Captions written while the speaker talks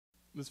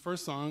This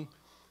first song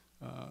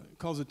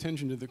calls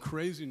attention to the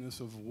craziness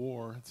of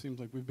war. It seems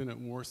like we've been at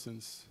war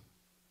since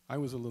I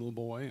was a little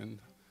boy, and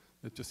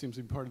it just seems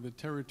to be part of the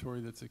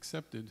territory that's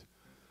accepted.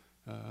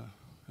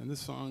 And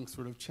this song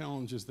sort of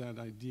challenges that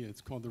idea.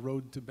 It's called The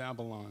Road to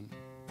Babylon.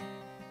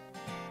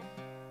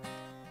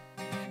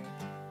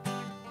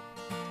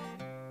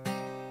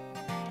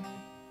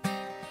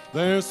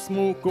 There's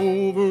smoke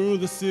over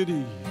the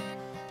city,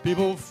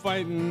 people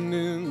fighting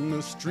in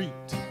the street,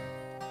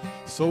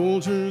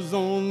 soldiers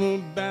on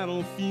the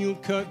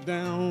battlefield cut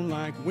down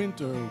like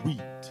winter wheat.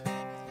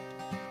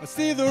 I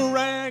see the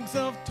rags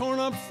of torn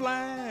up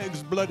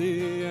flags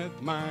bloody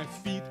at my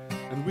feet,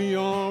 and we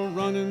are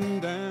running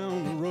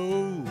down the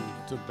road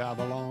to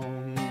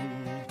Babylon.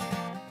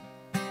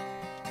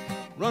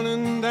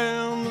 Running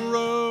down the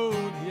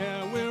road,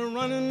 yeah, we're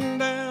running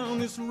down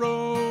this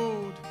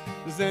road.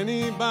 Does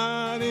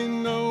anybody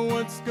know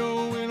what's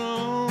going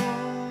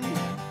on?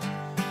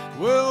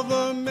 Well,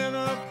 the men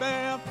up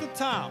at the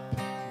top,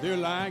 they're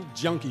like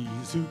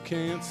junkies who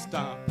can't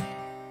stop,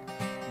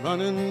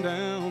 running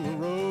down the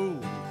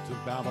road to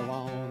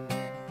Babylon.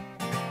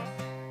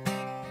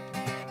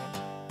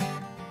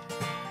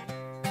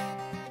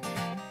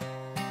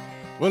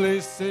 Well, they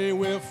say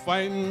we're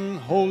fighting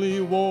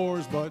holy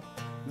wars, but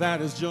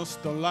that is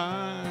just a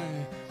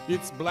lie.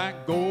 It's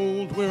black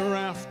gold we're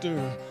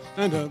after,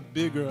 and a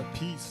bigger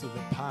piece of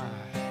the pie.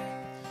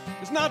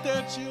 It's not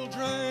their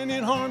children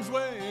in harm's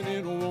way, and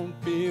it won't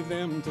be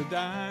them to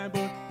die,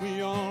 but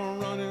we are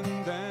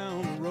running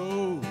down the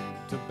road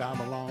to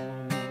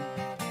Babylon.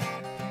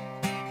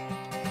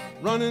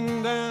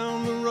 Running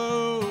down the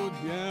road,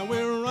 yeah,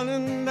 we're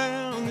running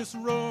down this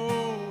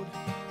road.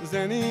 Does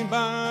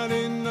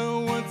anybody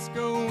know what's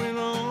going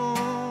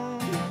on?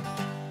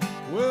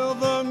 Well,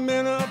 the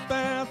men up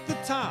at the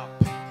top,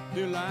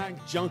 they're like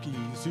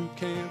junkies who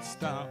can't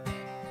stop,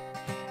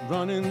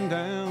 running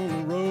down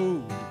the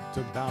road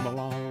to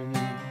Babylon.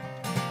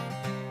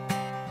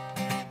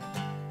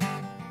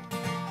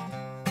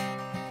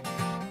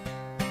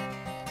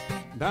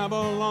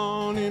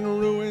 Babylon in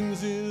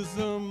ruins is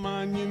a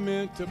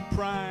monument to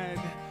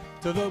pride,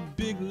 to the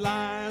big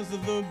lies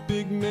of the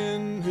big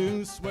men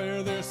who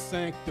swear they're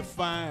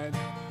sanctified,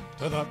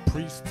 to the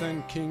priests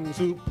and kings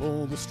who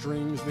pull the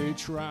strings they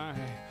try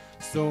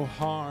so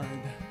hard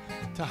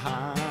to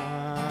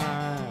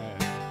hide.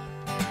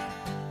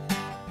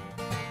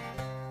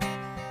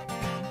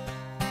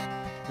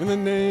 In the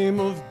name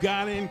of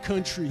God and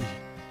country,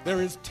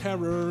 there is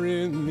terror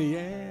in the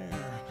air.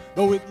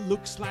 Though it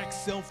looks like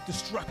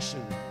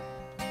self-destruction,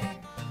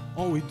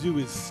 all we do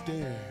is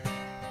stare.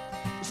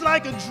 It's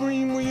like a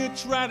dream where you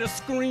try to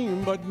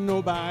scream, but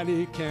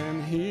nobody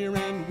can hear,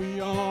 and we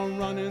are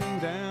running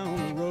down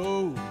the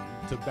road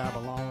to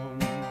Babylon.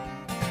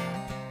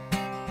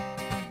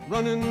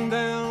 Running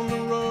down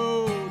the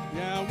road,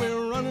 yeah,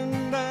 we're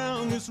running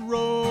down this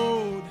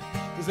road.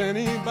 Does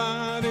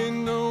anybody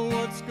know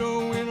what's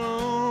going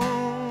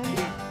on?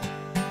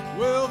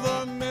 Well,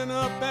 the men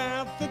up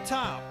at the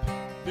top,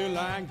 they're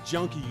like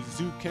junkies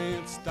who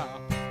can't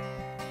stop,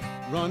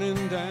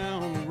 running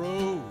down the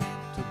road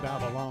to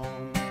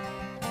Babylon.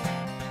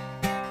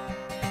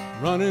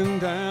 Running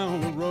down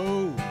the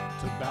road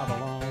to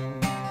Babylon.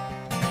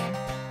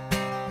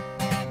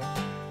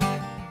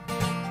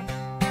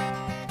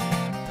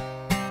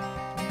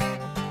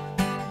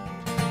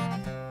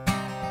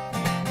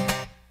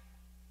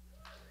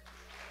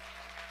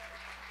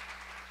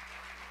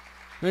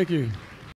 Thank you.